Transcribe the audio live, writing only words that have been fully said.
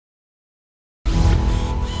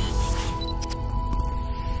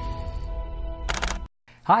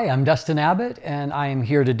Hi, I'm Dustin Abbott, and I am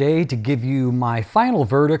here today to give you my final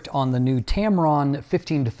verdict on the new Tamron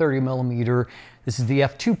 15-30mm. This is the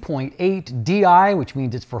F2.8 DI, which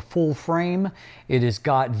means it's for full frame. It has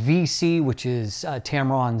got VC, which is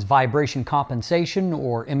Tamron's vibration compensation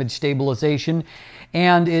or image stabilization.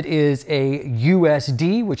 And it is a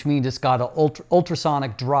USD, which means it's got an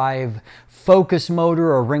ultrasonic drive focus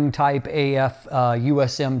motor, a ring type AF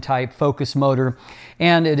USM type focus motor.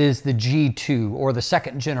 And it is the G2 or the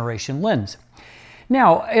second generation lens.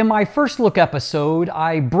 Now, in my first look episode,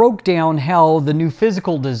 I broke down how the new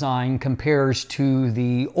physical design compares to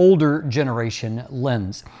the older generation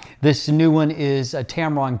lens. This new one is a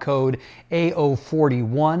Tamron code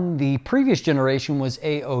A041. The previous generation was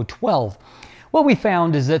A012. What we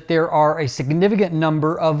found is that there are a significant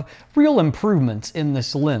number of real improvements in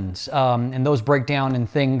this lens, and those break down in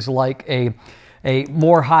things like a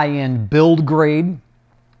more high-end build grade,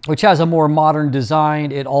 which has a more modern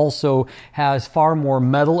design. It also has far more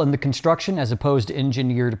metal in the construction as opposed to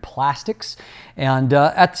engineered plastics. And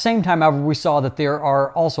at the same time, however, we saw that there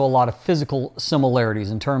are also a lot of physical similarities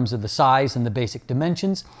in terms of the size and the basic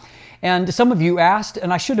dimensions. And some of you asked,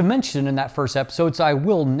 and I should have mentioned in that first episode, so I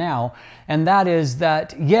will now, and that is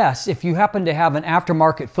that, yes, if you happen to have an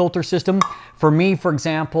aftermarket filter system, for me, for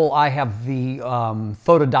example, I have the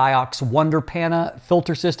Photodiox Wonder Pana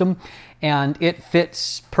filter system, and it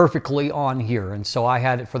fits perfectly on here. And so I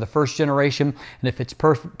had it for the first generation, and it fits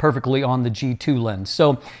perfectly on the G2 lens.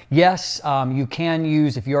 So yes, you can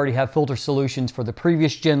use, if you already have filter solutions for the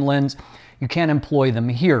previous gen lens, you can employ them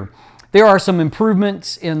here. There are some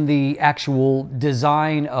improvements in the actual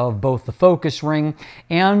design of both the focus ring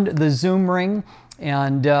and the zoom ring,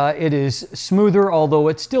 and it is smoother, although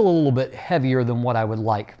it's still a little bit heavier than what I would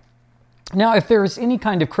like. Now, if there's any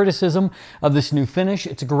kind of criticism of this new finish,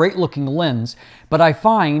 it's a great looking lens, but I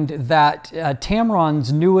find that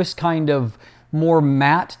Tamron's newest kind of more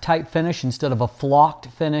matte type finish instead of a flocked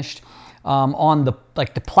finish on the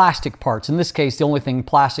plastic parts. In this case, the only thing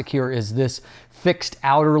plastic here is this fixed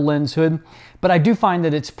outer lens hood, but I do find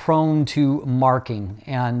that it's prone to marking,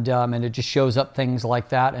 and it just shows up things like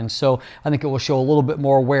that. And so I think it will show a little bit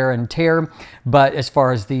more wear and tear, but as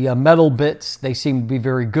far as the metal bits, they seem to be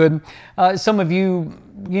very good. Some of you,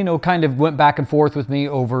 kind of went back and forth with me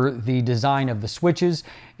over the design of the switches,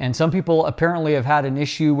 and some people apparently have had an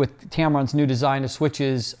issue with Tamron's new design of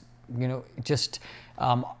switches, just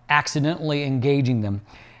accidentally engaging them.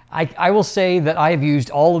 I will say that I have used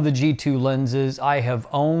all of the G2 lenses. I have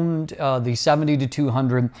owned the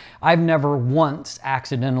 70-200. I've never once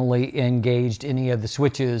accidentally engaged any of the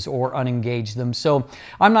switches or unengaged them. So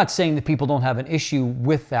I'm not saying that people don't have an issue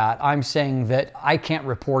with that. I'm saying that I can't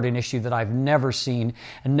report an issue that I've never seen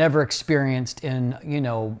and never experienced in,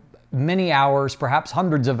 many hours, perhaps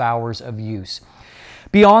hundreds of hours of use.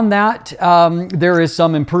 Beyond that, there is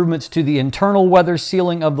some improvements to the internal weather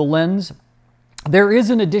sealing of the lens. There is,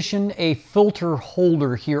 in addition, a filter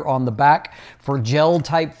holder here on the back for gel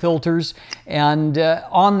type filters. And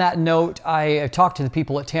on that note, I talked to the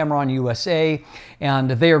people at Tamron USA, and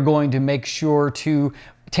they are going to make sure to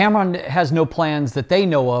Tamron has no plans that they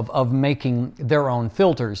know of making their own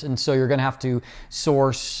filters, and so you're going to have to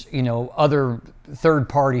source, other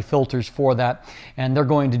third-party filters for that, and they're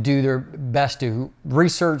going to do their best to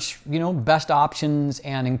research, best options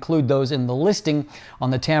and include those in the listing on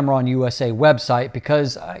the Tamron USA website,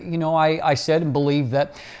 because, I said and believe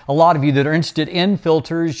that a lot of you that are interested in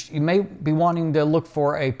filters, you may be wanting to look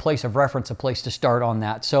for a place of reference, a place to start on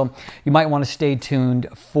that. So you might want to stay tuned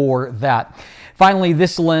for that. Finally,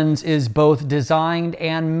 this lens is both designed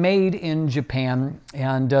and made in Japan,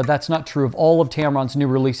 and that's not true of all of Tamron's new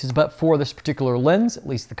releases, but for this particular lens, at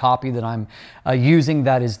least the copy that I'm using,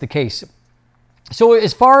 that is the case. So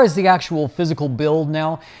as far as the actual physical build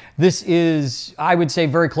now, this is, I would say,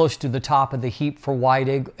 very close to the top of the heap for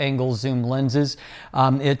wide-angle zoom lenses.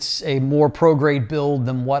 It's a more pro-grade build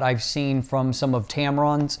than what I've seen from some of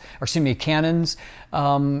Tamron's, or excuse me, Canon's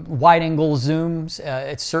wide-angle zooms.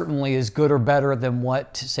 It certainly is good or better than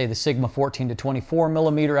what, say, the Sigma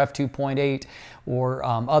 14-24mm F2.8 or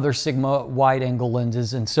other Sigma wide-angle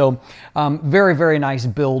lenses. And so very, very nice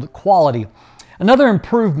build quality. Another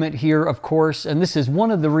improvement here, of course, and this is one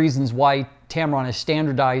of the reasons why Tamron is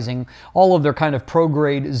standardizing all of their kind of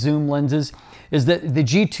pro-grade zoom lenses, is that the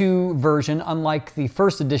G2 version, unlike the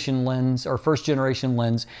first edition lens or first generation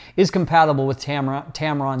lens, is compatible with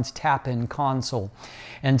Tamron's tap-in console.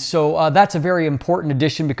 And so that's a very important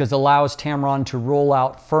addition because it allows Tamron to roll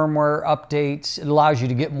out firmware updates. It allows you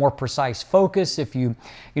to get more precise focus if you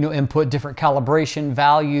input different calibration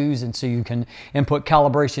values, and so you can input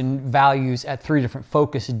calibration values at 3 different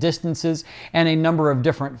focus distances and a number of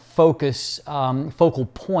different focus focal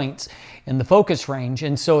points in the focus range,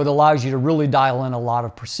 and so it allows you to really dial in a lot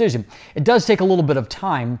of precision. It does take a little bit of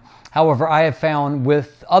time. However, I have found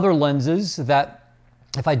with other lenses that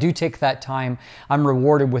if I do take that time, I'm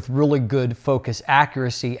rewarded with really good focus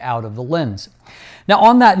accuracy out of the lens. Now,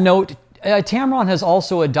 on that note, Tamron has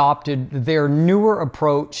also adopted their newer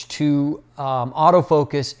approach to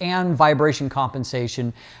autofocus and vibration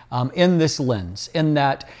compensation in this lens, in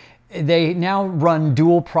that they now run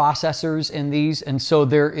dual processors in these, and so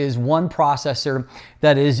there is one processor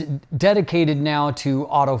that is dedicated now to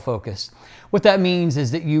autofocus. What that means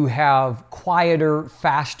is that you have quieter,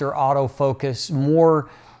 faster autofocus, more,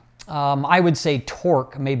 I would say,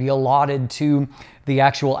 torque maybe allotted to the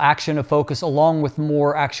actual action of focus, along with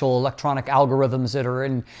more actual electronic algorithms that are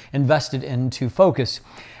invested into focus.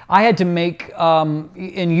 I had to make,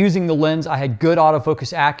 in using the lens, I had good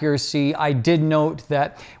autofocus accuracy. I did note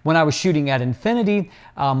that when I was shooting at infinity,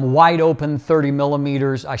 wide open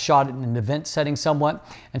 30mm, I shot it in an event setting somewhat,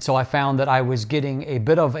 and so I found that I was getting a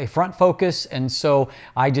bit of a front focus, and so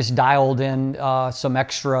I just dialed in some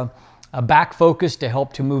extra back focus to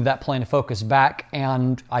help to move that plane of focus back,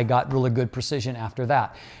 and I got really good precision after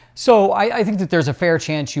that. So I think that there's a fair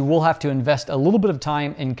chance you will have to invest a little bit of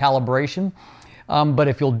time in calibration. But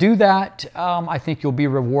if you'll do that, I think you'll be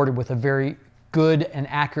rewarded with a very good and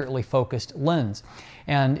accurately focused lens.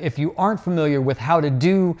 And if you aren't familiar with how to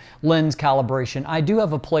do lens calibration, I do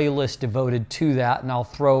have a playlist devoted to that, and I'll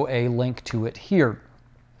throw a link to it here.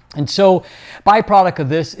 And so, byproduct of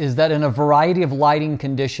this is that in a variety of lighting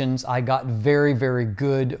conditions, I got very, very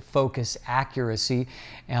good focus accuracy,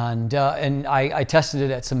 and I tested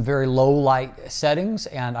it at some very low light settings,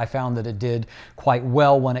 and I found that it did quite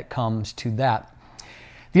well when it comes to that.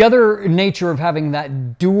 The other nature of having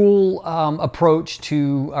that dual approach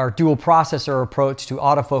to, or dual processor approach to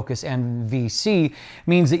autofocus and VC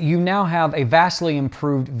means that you now have a vastly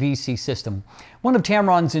improved VC system. One of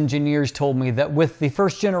Tamron's engineers told me that with the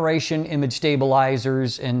first generation image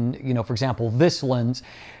stabilizers and, for example, this lens,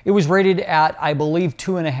 it was rated at, I believe,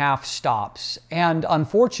 2.5 stops. And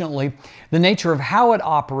unfortunately, the nature of how it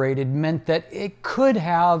operated meant that it could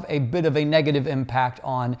have a bit of a negative impact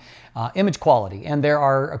on image quality. And there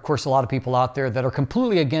are, of course, a lot of people out there that are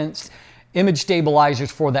completely against image stabilizers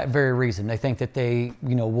for that very reason. They think that they,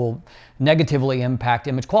 will negatively impact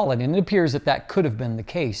image quality. And it appears that that could have been the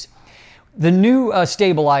case. The new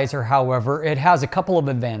stabilizer, however, it has a couple of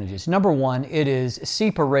advantages. Number one, it is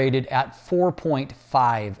SEPA rated at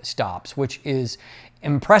 4.5 stops, which is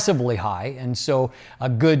impressively high, and so a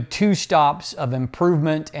good 2 stops of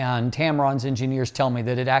improvement, and Tamron's engineers tell me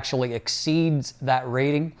that it actually exceeds that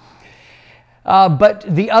rating. But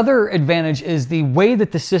the other advantage is the way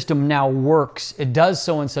that the system now works. It does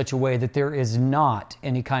so in such a way that there is not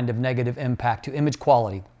any kind of negative impact to image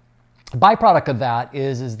quality. The byproduct of that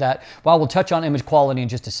is that, while we'll touch on image quality in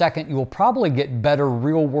just a second, you will probably get better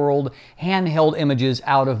real-world handheld images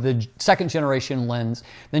out of the second generation lens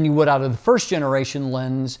than you would out of the first generation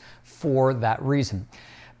lens for that reason.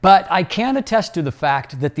 But I can attest to the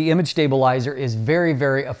fact that the image stabilizer is very,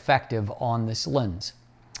 very effective on this lens.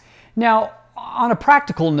 Now, on a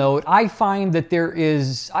practical note, I find that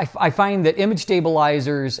I find that image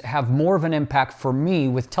stabilizers have more of an impact for me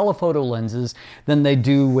with telephoto lenses than they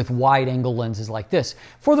do with wide-angle lenses like this.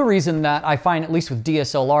 For the reason that I find, at least with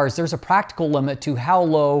DSLRs, there's a practical limit to how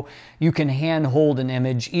low you can hand-hold an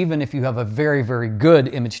image, even if you have a very, very good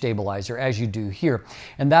image stabilizer, as you do here.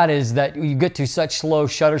 And that is that you get to such slow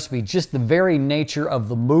shutter speed, just the very nature of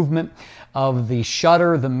the movement of the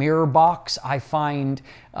shutter, the mirror box, I find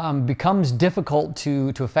becomes difficult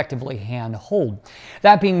to effectively hand hold.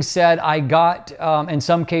 That being said, I got, in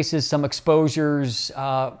some cases, some exposures.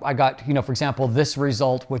 I got, for example, this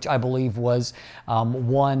result, which I believe was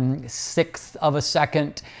 1/6 of a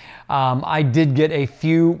second. I did get a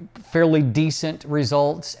few fairly decent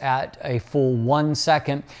results at a full 1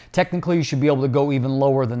 second. Technically, you should be able to go even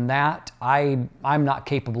lower than that. I'm not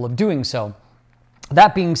capable of doing so.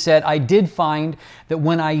 That being said, I did find that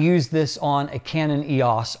when I used this on a Canon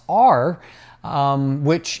EOS R,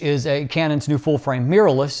 which is a Canon's new full-frame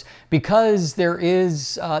mirrorless, because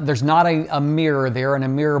there's not a mirror there and a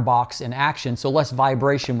mirror box in action, so less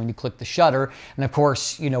vibration when you click the shutter. And of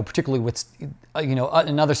course, particularly with,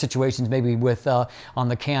 in other situations, maybe with on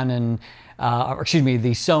the Canon, the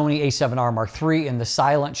Sony A7R Mark III in the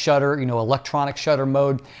silent shutter, electronic shutter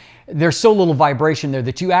mode, there's so little vibration there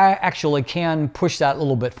that you actually can push that a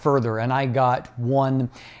little bit further. And I got one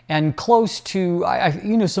and close to,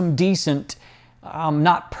 some decent,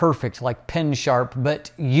 not perfect like pen sharp,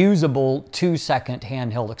 but usable 2-second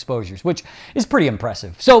handheld exposures, which is pretty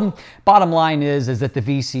impressive. So bottom line is that the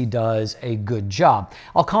VC does a good job.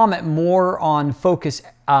 I'll comment more on focus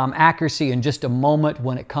accuracy in just a moment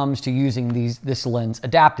when it comes to using this lens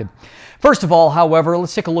adaptive. First of all, however,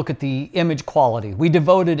 let's take a look at the image quality. We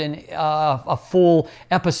devoted a full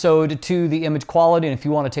episode to the image quality, and if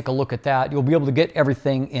you want to take a look at that, you'll be able to get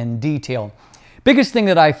everything in detail. Biggest thing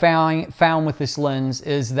that I found with this lens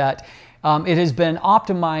is that it has been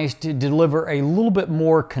optimized to deliver a little bit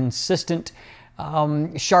more consistent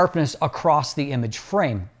sharpness across the image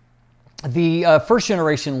frame. The first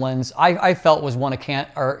generation lens I felt was one of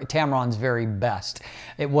Tamron's very best.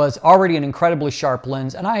 It was already an incredibly sharp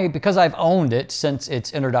lens, and because I've owned it since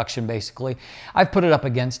its introduction basically, I've put it up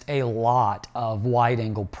against a lot of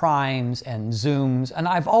wide-angle primes and zooms, and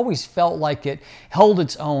I've always felt like it held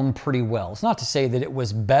its own pretty well. It's not to say that it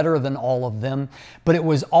was better than all of them, but it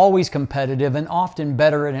was always competitive and often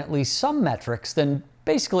better in at least some metrics than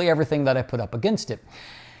basically everything that I put up against it.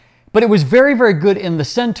 But it was very, very good in the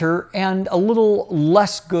center and a little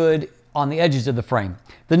less good on the edges of the frame.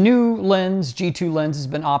 The new lens, G2 lens, has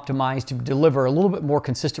been optimized to deliver a little bit more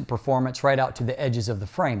consistent performance right out to the edges of the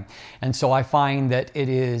frame. And so I find that it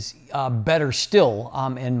is better still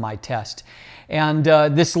in my test. And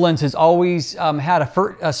this lens has always had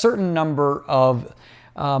a certain number of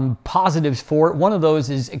positives for it. One of those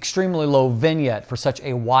is extremely low vignette for such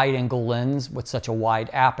a wide angle lens with such a wide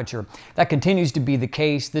aperture. That continues to be the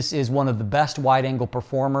case. This is one of the best wide angle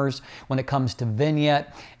performers when it comes to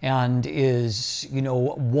vignette, and is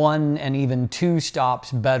 1 and even 2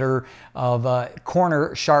 stops better of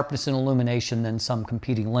corner sharpness and illumination than some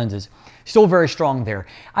competing lenses. Still very strong there.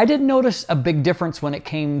 I did notice a big difference when it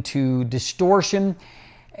came to distortion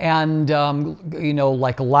and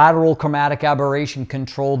like lateral chromatic aberration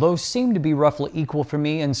control. Those seem to be roughly equal for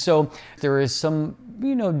me, and so there is some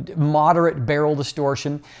moderate barrel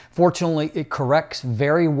distortion. Fortunately, it corrects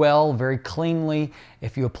very well, very cleanly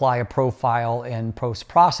if you apply a profile in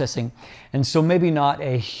post-processing, and so maybe not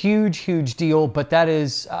a huge deal, but that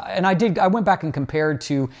is and I went back and compared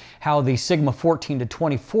to how the Sigma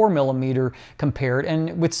 14-24mm compared,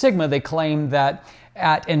 and with Sigma they claim that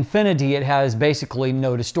at infinity it has basically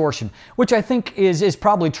no distortion, which I think is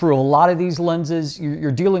probably true. A lot of these lenses,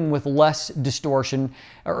 you're dealing with less distortion,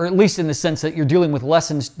 or at least in the sense that you're dealing with less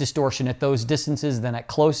distortion at those distances than at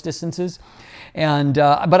close distances. And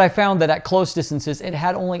but I found that at close distances it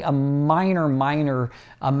had only a minor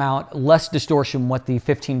amount less distortion what the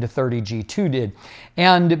 15-30 G2 did.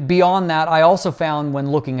 And beyond that, I also found when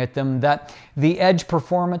looking at them that the edge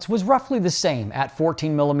performance was roughly the same at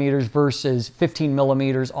 14mm versus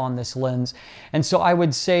 15mm on this lens. And so I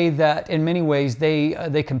would say that in many ways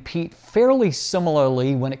they compete fairly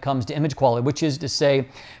similarly when it comes to image quality, which is to say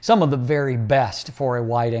some of the very best for a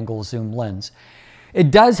wide-angle zoom lens.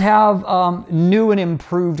 It does have new and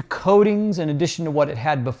improved coatings in addition to what it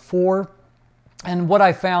had before. And what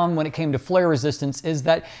I found when it came to flare resistance is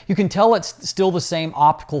that you can tell it's still the same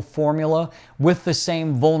optical formula with the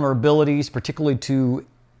same vulnerabilities, particularly to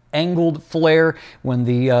angled flare when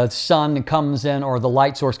the sun comes in or the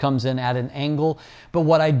light source comes in at an angle. But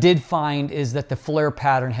what I did find is that the flare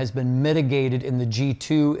pattern has been mitigated in the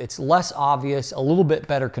G2. It's less obvious, a little bit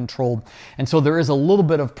better controlled, and so there is a little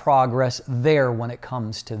bit of progress there when it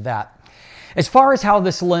comes to that. As far as how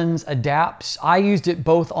this lens adapts, I used it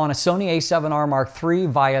both on a Sony A7R Mark III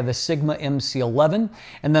via the Sigma MC11,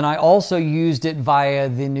 and then I also used it via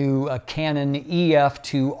the new Canon EF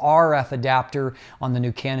to RF adapter on the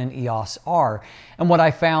new Canon EOS R. And what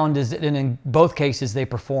I found is that in both cases they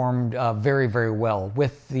performed very well.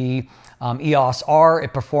 With the EOS R,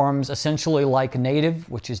 it performs essentially like native,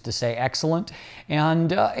 which is to say excellent,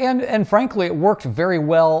 and frankly it worked very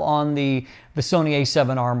well on the Sony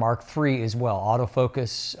A7R Mark III as well.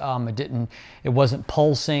 Autofocus, it wasn't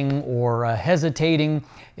pulsing or hesitating.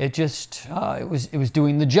 It just it was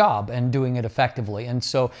doing the job and doing it effectively, and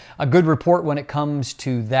so a good report when it comes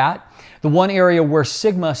to that. The one area where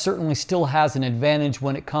Sigma certainly still has an advantage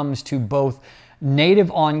when it comes to both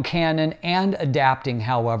native on Canon and adapting,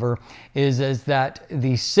 however, is that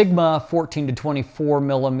the Sigma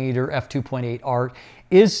 14-24mm f2.8 art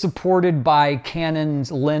is supported by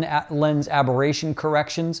Canon's lens aberration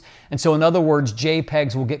corrections. And so in other words,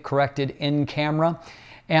 JPEGs will get corrected in camera.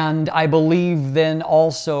 And I believe then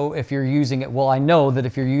also if you're using it, well, I know that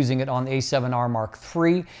if you're using it on the A7R Mark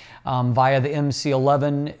III via the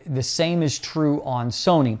MC11, the same is true on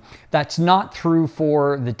Sony. That's not true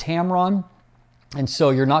for the Tamron. And so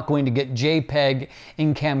you're not going to get JPEG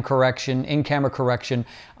in-camera correction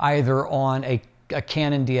either on a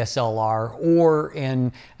Canon DSLR or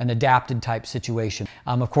in an adapted type situation.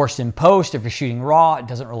 Of course, in post, if you're shooting RAW, it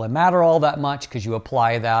doesn't really matter all that much because you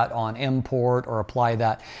apply that on import or apply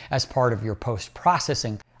that as part of your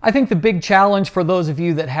post-processing. I think the big challenge for those of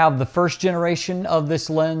you that have the first generation of this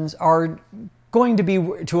lens are going to be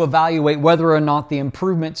to evaluate whether or not the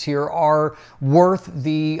improvements here are worth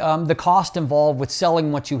the cost involved with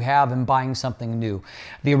selling what you have and buying something new.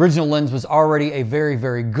 The original lens was already a very,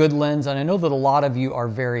 very good lens, and I know that a lot of you are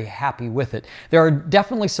very happy with it. There are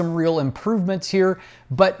definitely some real improvements here,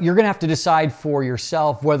 but you're going to have to decide for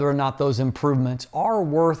yourself whether or not those improvements are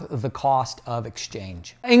worth the cost of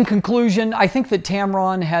exchange. In conclusion, I think that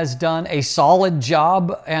Tamron has done a solid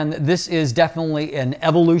job, and this is definitely an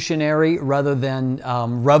evolutionary rather than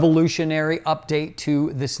revolutionary update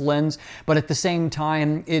to this lens, but at the same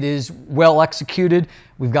time it is well executed.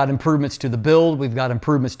 We've got improvements to the build, we've got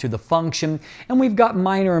improvements to the function, and we've got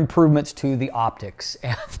minor improvements to the optics,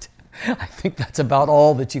 and I think that's about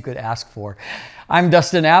all that you could ask for. I'm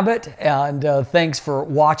Dustin Abbott, and thanks for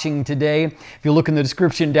watching today. If you look in the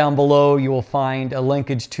description down below, you will find a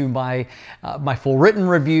linkage to my full written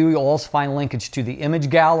review. You'll also find linkage to the image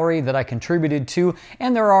gallery that I contributed to,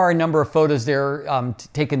 and there are a number of photos there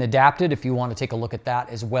taken adapted if you want to take a look at that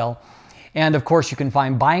as well. And of course, you can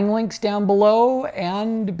find buying links down below,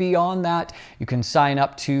 and beyond that, you can sign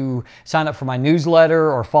up for my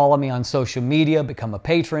newsletter or follow me on social media, become a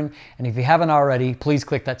patron. And if you haven't already, please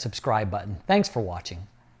click that subscribe button. Thanks for watching.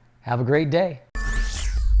 Have a great day.